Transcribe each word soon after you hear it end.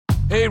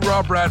Hey,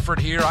 Rob Bradford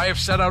here. I have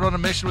set out on a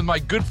mission with my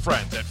good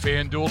friends at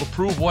FanDuel to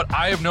prove what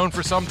I have known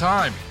for some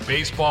time.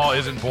 Baseball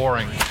isn't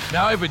boring.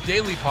 Now I have a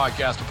daily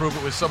podcast to prove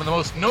it with some of the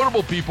most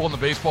notable people in the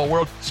baseball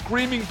world,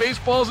 screaming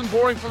baseball isn't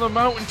boring from the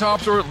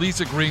mountaintops, or at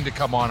least agreeing to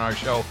come on our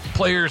show.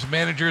 Players,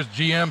 managers,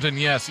 GMs, and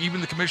yes, even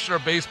the commissioner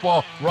of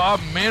baseball, Rob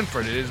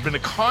Manfred. It has been a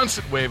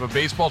constant wave of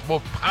baseball's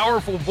most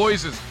powerful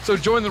voices. So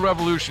join the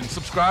revolution.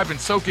 Subscribe and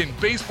soak in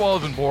Baseball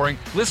Isn't Boring.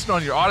 Listen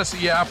on your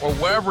Odyssey app or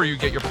wherever you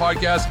get your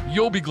podcasts.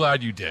 You'll be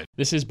glad you did.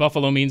 This is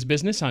Buffalo Means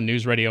Business on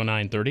News Radio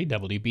 930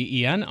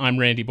 WBEN. I'm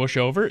Randy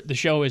Bushover. The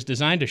show is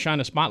designed to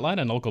shine a spotlight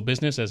on local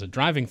business as a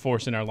driving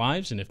force in our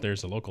lives, and if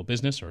there's a local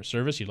business or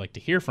service you'd like to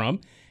hear from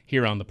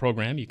here on the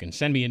program, you can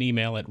send me an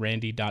email at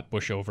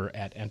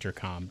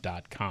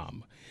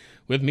randy.bushover@entercom.com.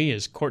 With me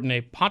is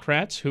Courtney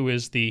Potratz, who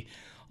is the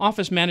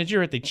office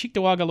manager at the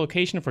Cheektowaga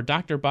location for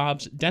Dr.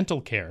 Bob's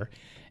Dental Care.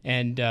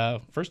 And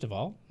first of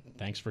all,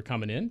 thanks for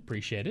coming in.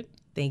 Appreciate it.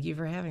 Thank you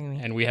for having me.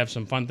 And we have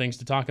some fun things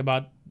to talk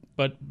about.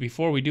 But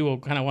before we do, we'll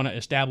kind of want to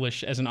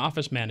establish, as an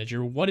office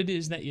manager, what it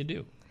is that you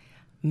do.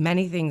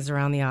 Many things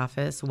around the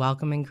office: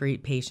 welcome and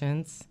greet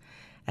patients,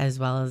 as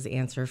well as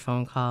answer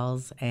phone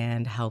calls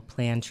and help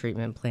plan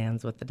treatment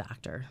plans with the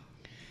doctor.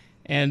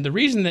 And the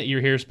reason that you're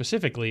here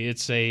specifically,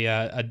 it's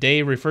a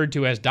day referred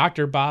to as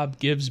Dr. Bob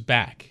Gives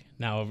Back.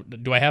 Now,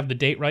 do I have the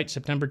date right?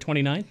 September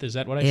 29th? Is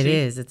that what I see? It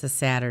is. It's a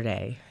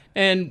Saturday.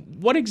 And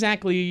what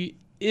exactly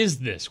is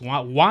this?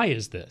 Why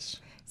is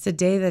this? It's a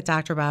day that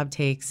Dr. Bob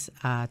takes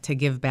to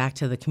give back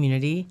to the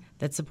community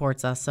that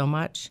supports us so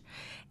much,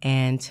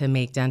 and to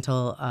make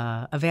dental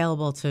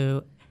available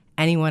to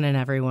anyone and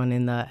everyone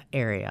in the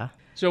area.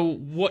 So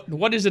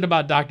what is it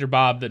about Dr.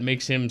 Bob that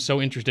makes him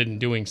so interested in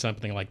doing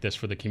something like this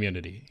for the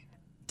community?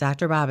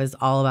 Dr. Bob is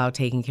all about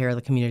taking care of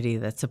the community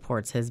that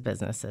supports his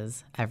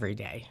businesses every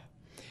day.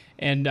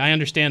 And I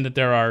understand that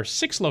there are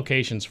 6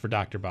 locations for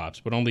Dr.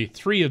 Bob's, but only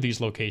 3 of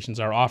these locations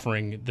are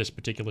offering this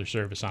particular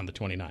service on the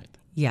 29th.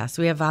 Yes,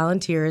 we have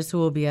volunteers who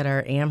will be at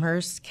our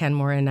Amherst,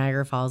 Kenmore, and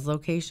Niagara Falls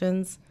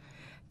locations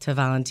to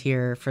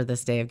volunteer for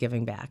this day of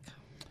giving back.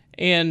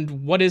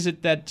 And what is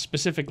it that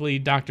specifically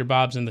Dr.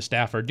 Bob's and the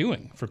staff are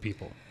doing for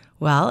people?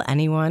 Well,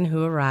 anyone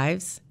who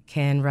arrives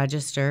can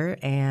register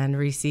and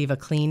receive a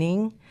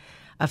cleaning,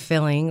 a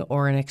filling,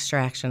 or an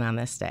extraction on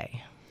this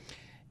day.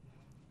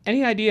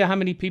 Any idea how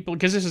many people,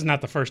 because this is not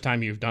the first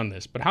time you've done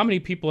this, but how many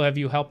people have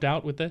you helped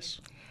out with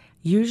this?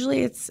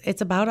 Usually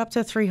it's about up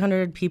to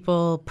 300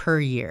 people per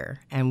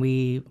year, and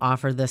we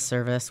offer this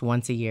service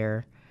once a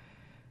year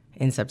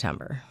in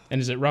September.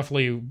 And is it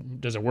roughly,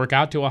 does it work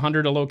out to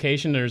 100 a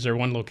location, or is there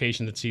one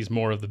location that sees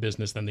more of the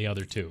business than the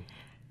other 2?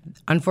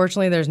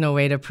 Unfortunately, there's no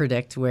way to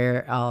predict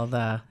where all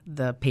the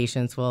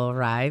patients will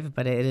arrive,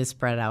 but it is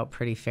spread out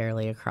pretty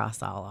fairly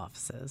across all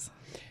offices.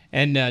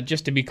 And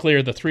just to be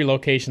clear, the 3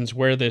 locations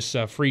where this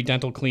free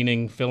dental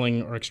cleaning,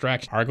 filling, or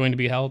extraction are going to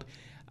be held: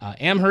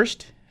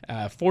 Amherst,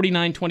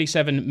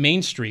 4927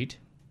 Main Street;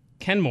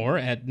 Kenmore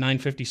at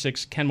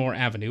 956 Kenmore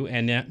Avenue;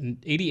 and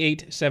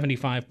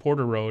 8875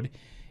 Porter Road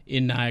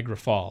in Niagara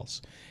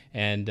Falls.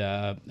 And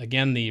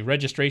again, the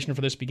registration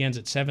for this begins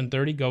at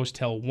 7:30, goes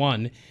till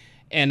 1.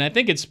 And I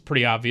think it's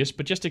pretty obvious,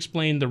 but just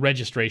explain the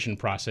registration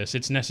process.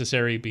 It's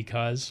necessary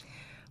because?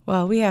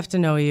 Well, we have to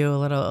know you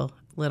a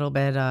little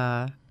bit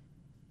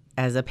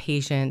as a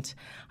patient,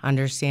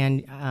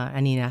 understand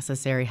any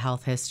necessary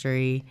health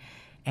history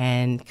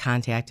and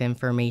contact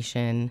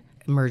information,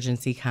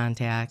 emergency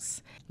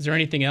contacts. Is there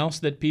anything else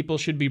that people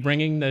should be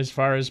bringing as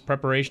far as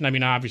preparation? I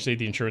mean, obviously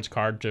the insurance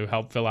card to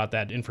help fill out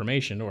that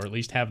information, or at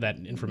least have that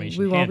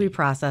information We won't handy. be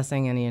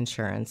processing any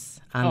insurance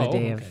on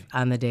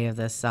the day of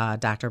this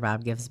Dr.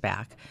 Bob Gives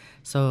Back.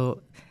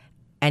 So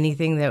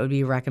anything that would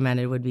be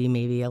recommended would be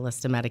maybe a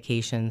list of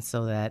medications,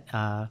 so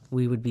that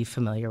we would be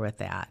familiar with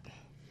that.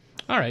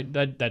 All right,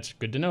 that's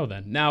good to know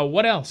then. Now,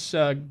 what else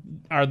are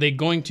they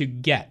going to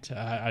get?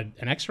 An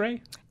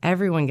X-ray?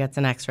 Everyone gets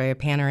an X-ray, a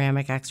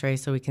panoramic X-ray,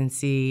 so we can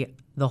see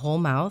the whole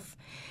mouth,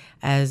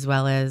 as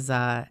well as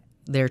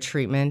their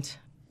treatment,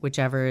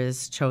 whichever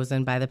is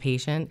chosen by the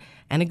patient,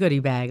 and a goodie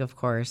bag, of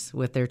course,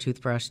 with their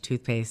toothbrush,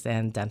 toothpaste,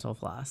 and dental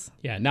floss.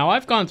 Yeah, now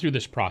I've gone through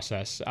this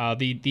process.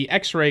 The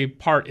X-ray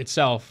part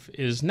itself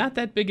is not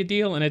that big a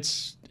deal, and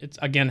it's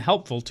again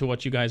helpful to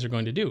what you guys are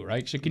going to do,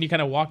 right? So can you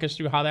kind of walk us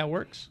through how that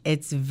works?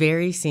 It's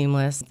very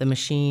seamless. The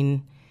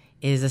machine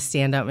is a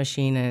stand-up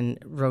machine and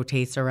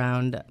rotates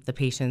around the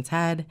patient's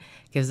head,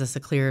 gives us a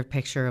clear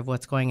picture of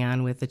what's going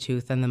on with the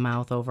tooth and the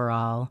mouth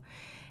overall,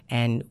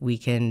 and we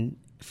can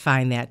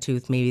find that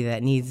tooth maybe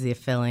that needs the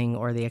filling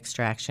or the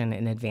extraction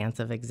in advance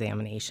of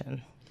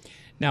examination.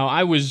 Now,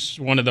 I was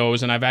one of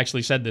those, and I've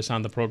actually said this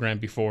on the program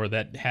before,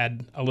 that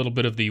had a little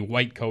bit of the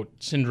white coat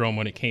syndrome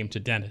when it came to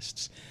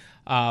dentists.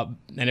 And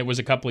it was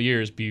a couple of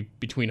years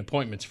between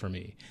appointments for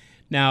me.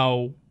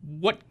 Now,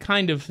 what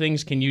kind of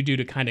things can you do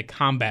to kind of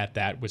combat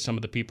that with some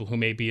of the people who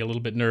may be a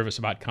little bit nervous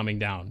about coming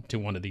down to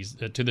one of these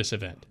to this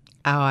event?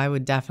 Oh, I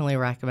would definitely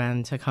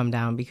recommend to come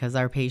down, because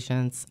our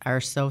patients are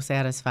so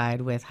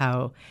satisfied with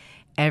how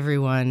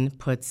everyone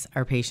puts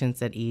our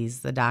patients at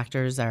ease. The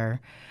doctors are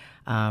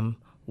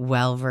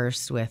well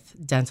versed with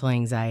dental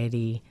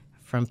anxiety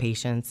from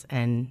patients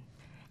and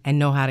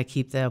know how to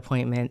keep the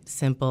appointment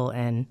simple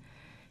and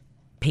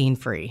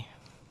pain-free.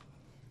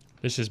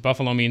 This is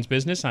Buffalo Means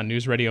Business on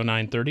News Radio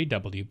 930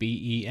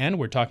 WBEN.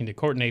 We're talking to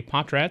Courtney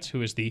Potratz,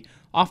 who is the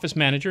office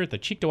manager at the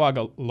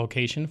Cheektowaga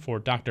location for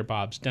Dr.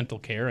 Bob's Dental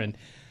Care. And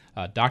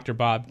Dr.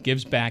 Bob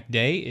Gives Back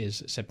Day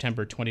is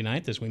September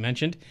 29th, as we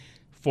mentioned.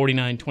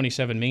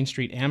 4927 Main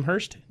Street,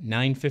 Amherst,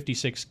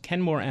 956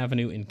 Kenmore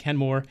Avenue in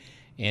Kenmore,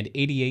 and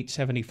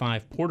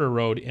 8875 Porter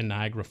Road in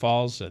Niagara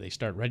Falls. They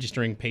start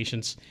registering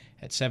patients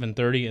at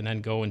 7:30 and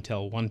then go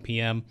until 1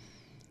 p.m.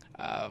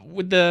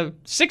 With the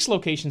 6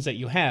 locations that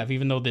you have,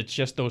 even though it's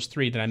just those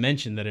 3 that I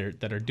mentioned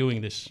that are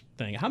doing this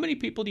thing, how many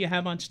people do you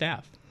have on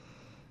staff?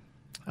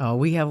 Oh,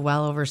 we have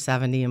well over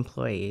 70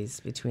 employees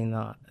between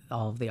all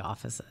of the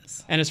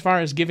offices. And as far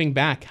as giving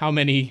back, how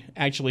many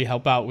actually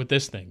help out with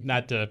this thing?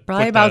 Not to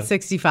probably about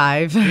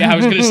 65. Yeah, I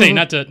was going to say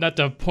not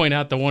to point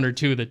out the 1 or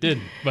 2 that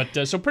didn't,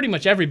 but so pretty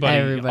much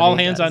everybody all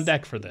hands does. On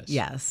deck for this.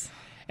 Yes.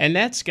 And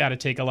that's got to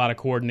take a lot of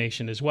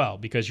coordination as well,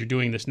 because you're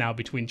doing this now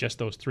between just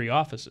those 3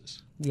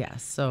 offices.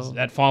 Yes. So does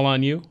that fall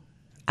on you?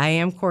 I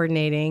am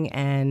coordinating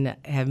and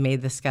have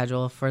made the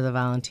schedule for the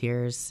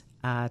volunteers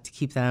to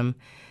keep them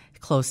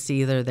close to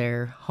either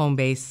their home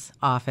base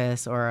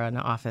office or an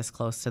office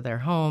close to their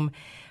home,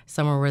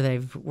 somewhere where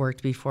they've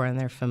worked before and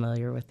they're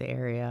familiar with the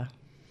area.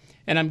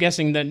 And I'm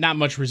guessing that not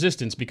much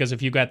resistance, because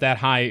if you got that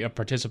high a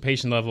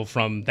participation level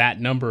from that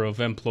number of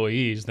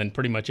employees, then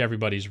pretty much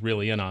everybody's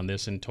really in on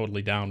this and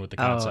totally down with the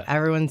concept. Oh,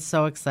 everyone's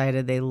so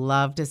excited. They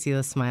love to see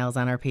the smiles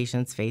on our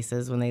patients'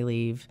 faces when they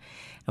leave.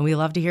 And we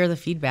love to hear the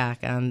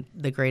feedback on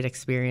the great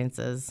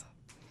experiences.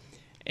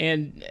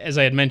 And as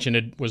I had mentioned,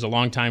 it was a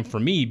long time for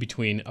me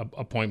between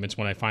appointments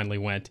when I finally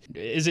went.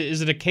 Is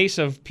it a case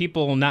of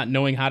people not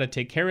knowing how to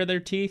take care of their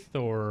teeth,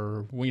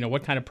 or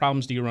what kind of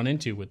problems do you run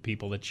into with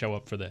people that show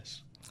up for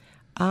this?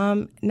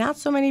 Not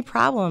so many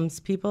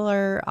problems. People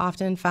are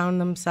often found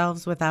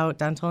themselves without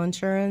dental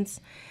insurance,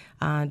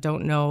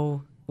 don't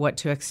know what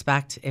to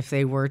expect if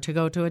they were to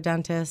go to a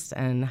dentist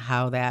and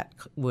how that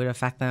would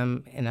affect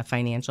them in a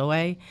financial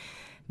way.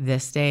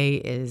 This day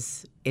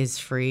is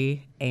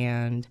free,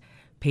 and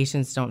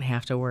patients don't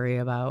have to worry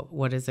about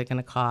what is it going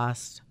to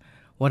cost,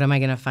 what am I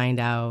going to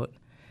find out.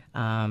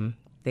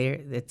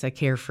 It's a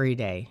carefree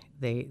day.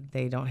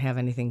 They don't have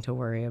anything to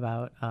worry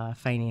about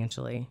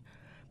financially.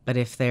 But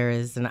if there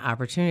is an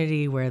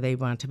opportunity where they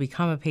want to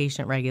become a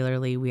patient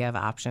regularly, we have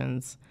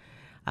options,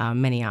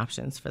 many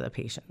options for the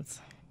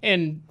patients.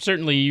 And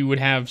certainly you would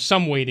have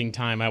some waiting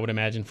time, I would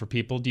imagine, for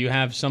people. Do you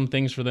have some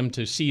things for them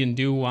to see and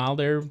do while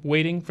they're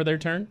waiting for their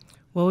turn?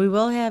 Well, we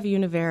will have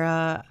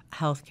Univera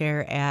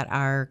Healthcare at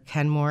our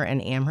Kenmore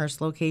and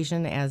Amherst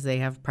location, as they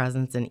have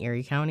presence in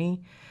Erie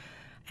County.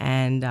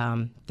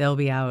 And they'll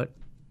be out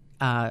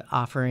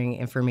offering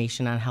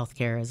information on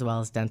healthcare as well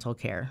as dental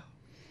care.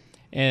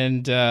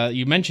 And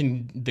you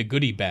mentioned the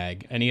goodie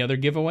bag. Any other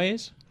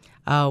giveaways?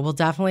 Well,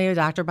 definitely a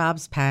Dr.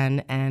 Bob's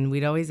pen, and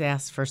we'd always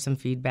ask for some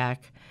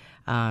feedback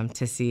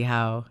to see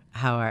how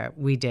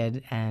we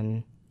did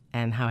and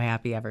how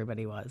happy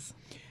everybody was.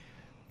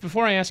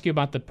 Before I ask you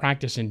about the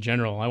practice in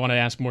general, I want to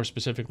ask more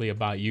specifically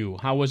about you.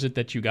 How was it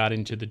that you got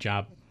into the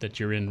job that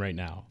you're in right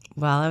now?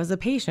 Well, I was a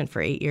patient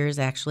for 8 years,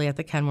 actually, at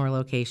the Kenmore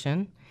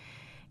location.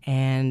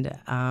 And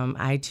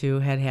I, too,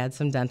 had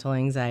some dental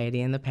anxiety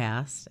in the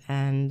past.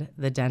 And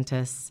the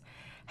dentists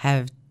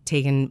have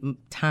taken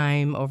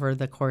time over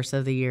the course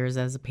of the years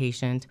as a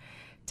patient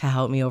to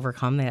help me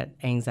overcome that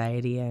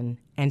anxiety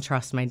and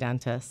trust my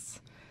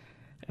dentists.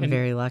 I'm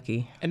very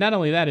lucky. And not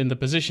only that, in the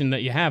position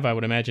that you have, I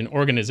would imagine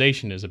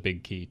organization is a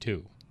big key,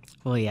 too.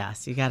 Well,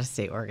 yes, you got to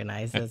stay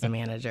organized as a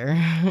manager.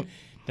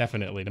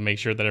 Definitely, to make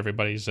sure that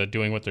everybody's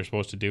doing what they're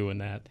supposed to do in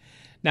that.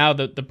 Now,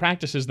 the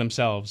practices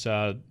themselves,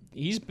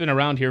 he's been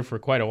around here for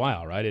quite a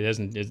while, right?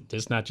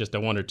 It's not just a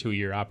 1 or 2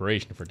 year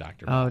operation for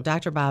Dr. Bob. Oh,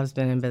 Dr. Bob's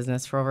been in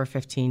business for over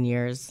 15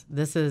 years.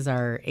 This is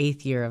our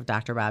 8th year of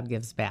Dr. Bob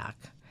Gives Back.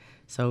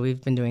 So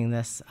we've been doing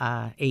this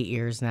 8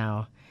 years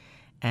now,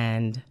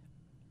 and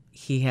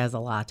he has a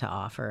lot to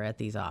offer at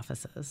these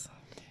offices.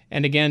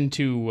 And again,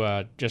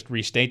 to just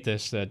restate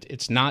this, that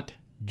it's not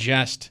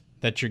just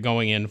that you're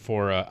going in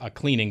for a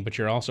cleaning, but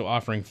you're also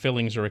offering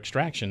fillings or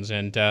extractions.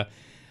 And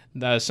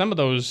some of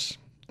those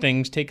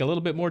things take a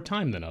little bit more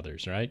time than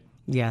others, right?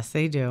 Yes,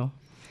 they do.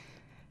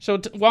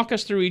 So walk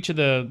us through each of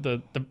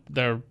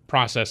the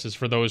processes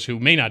for those who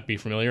may not be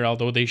familiar,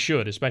 although they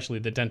should, especially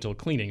the dental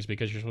cleanings,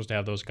 because you're supposed to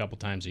have those a couple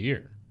times a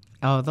year.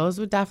 Oh, those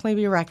would definitely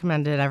be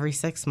recommended every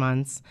 6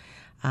 months.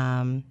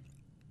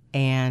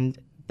 And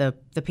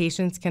the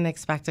patients can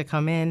expect to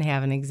come in,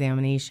 have an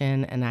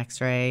examination, an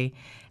x-ray,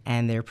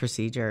 and their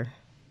procedure.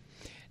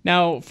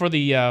 Now, for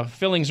the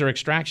fillings or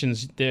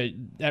extractions,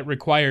 that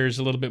requires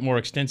a little bit more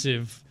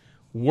extensive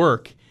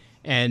work.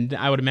 And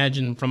I would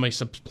imagine from a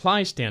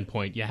supply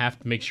standpoint, you have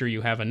to make sure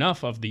you have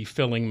enough of the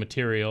filling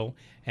material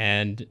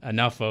and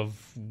enough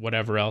of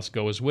whatever else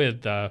goes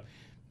with,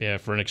 Yeah,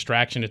 for an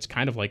extraction, it's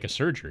kind of like a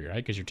surgery, right?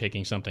 Because you're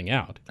taking something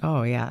out.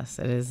 Oh, yes,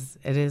 it is.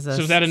 It is. So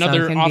is that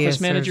another office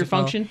manager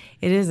function?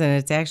 It isn't.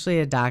 It's actually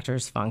a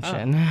doctor's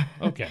function.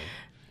 Oh, okay.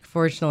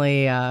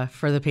 Fortunately,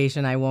 for the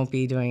patient, I won't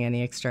be doing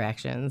any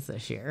extractions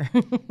this year.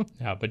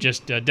 Yeah, but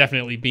just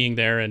definitely being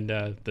there and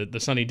the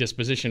sunny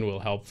disposition will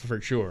help for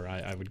sure,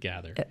 I would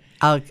gather.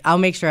 I'll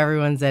make sure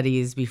everyone's at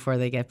ease before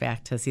they get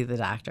back to see the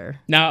doctor.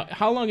 Now,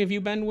 how long have you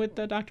been with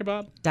Dr.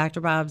 Bob? Dr.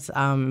 Bob's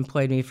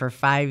employed me for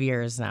 5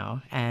 years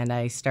now, and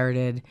I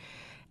started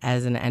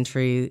as an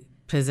entry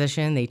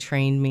position. They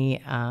trained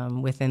me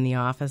within the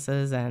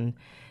offices, and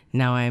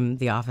now I'm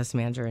the office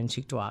manager in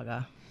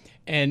Cheektowaga.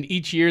 And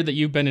each year that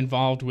you've been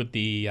involved with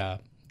the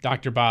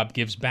Dr. Bob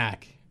Gives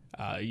Back,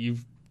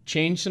 you've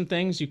changed some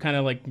things? You kind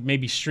of like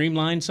maybe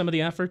streamlined some of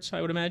the efforts, I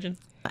would imagine?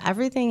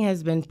 Everything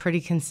has been pretty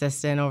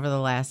consistent over the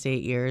last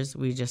 8 years.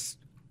 We just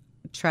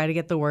try to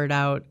get the word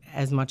out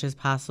as much as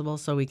possible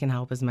so we can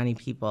help as many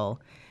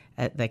people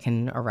that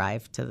can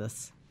arrive to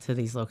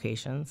these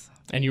locations.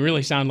 And you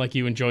really sound like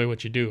you enjoy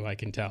what you do, I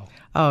can tell.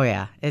 Oh,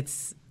 yeah.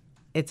 It's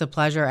a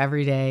pleasure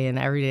every day, and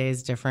every day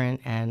is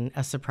different and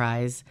a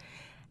surprise.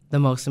 The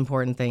most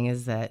important thing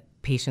is that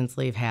patients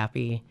leave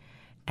happy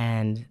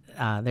and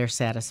they're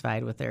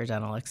satisfied with their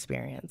dental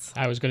experience.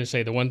 I was going to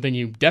say the one thing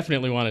you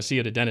definitely want to see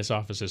at a dentist's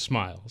office is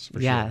smiles, for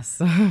yes.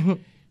 Sure. Yes.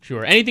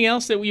 Sure. Anything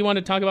else that you want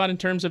to talk about in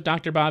terms of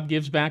Dr. Bob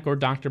Gives Back or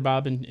Dr.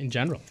 Bob in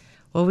general?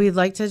 Well, we'd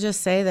like to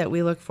just say that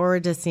we look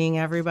forward to seeing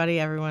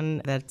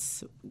everyone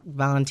that's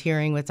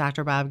volunteering with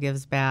Dr. Bob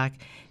Gives Back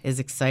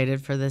is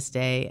excited for this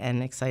day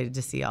and excited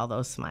to see all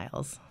those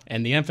smiles.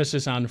 And the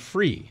emphasis on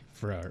free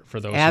for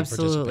those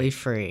absolutely who participate.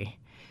 Free.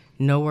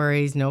 No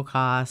worries, no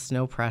cost,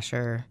 no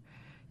pressure.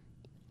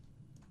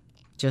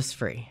 Just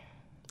free.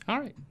 All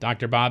right.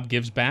 Dr. Bob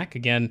Gives Back.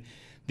 Again,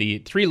 the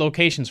 3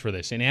 locations for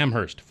this in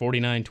Amherst,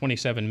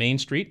 4927 Main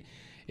Street.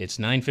 It's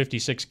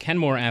 956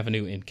 Kenmore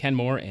Avenue in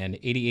Kenmore and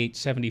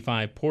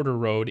 8875 Porter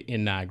Road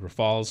in Niagara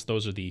Falls.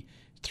 Those are the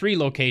 3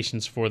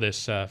 locations for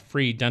this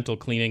free dental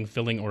cleaning,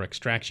 filling, or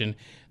extraction.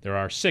 There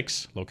are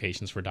 6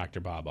 locations for Dr.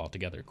 Bob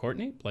altogether.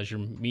 Courtney, pleasure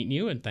meeting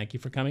you, and thank you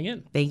for coming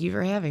in. Thank you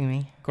for having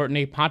me.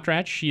 Courtney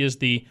Potrach, she is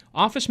the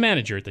office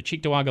manager at the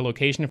Cheektowaga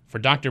location for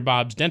Dr.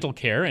 Bob's Dental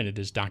Care, and it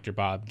is Dr.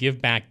 Bob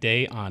Give Back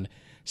Day on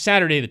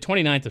Saturday, the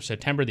 29th of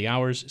September. The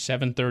hours,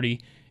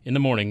 7:30 in the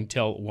morning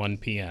till 1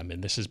 p.m.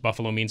 And this is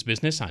Buffalo Means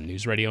Business on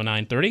News Radio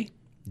 930,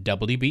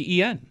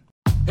 WBEN.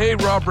 Hey,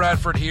 Rob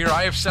Bradford here.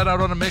 I have set out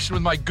on a mission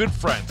with my good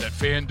friends at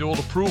FanDuel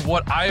to prove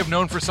what I have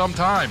known for some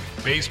time.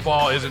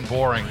 Baseball isn't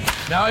boring.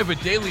 Now I have a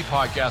daily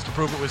podcast to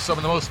prove it with some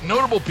of the most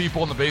notable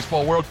people in the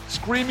baseball world,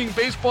 screaming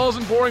baseball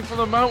isn't boring from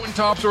the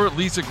mountaintops, or at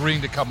least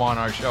agreeing to come on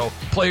our show.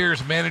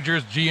 Players,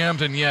 managers,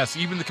 GMs, and yes,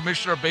 even the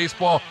commissioner of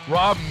baseball,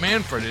 Rob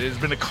Manfred. It has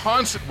been a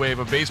constant wave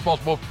of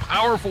baseball's most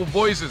powerful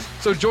voices.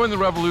 So join the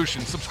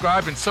revolution.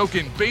 Subscribe and soak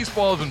in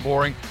Baseball Isn't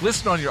Boring.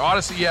 Listen on your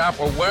Odyssey app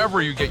or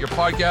wherever you get your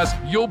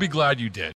podcasts. You'll be glad you did.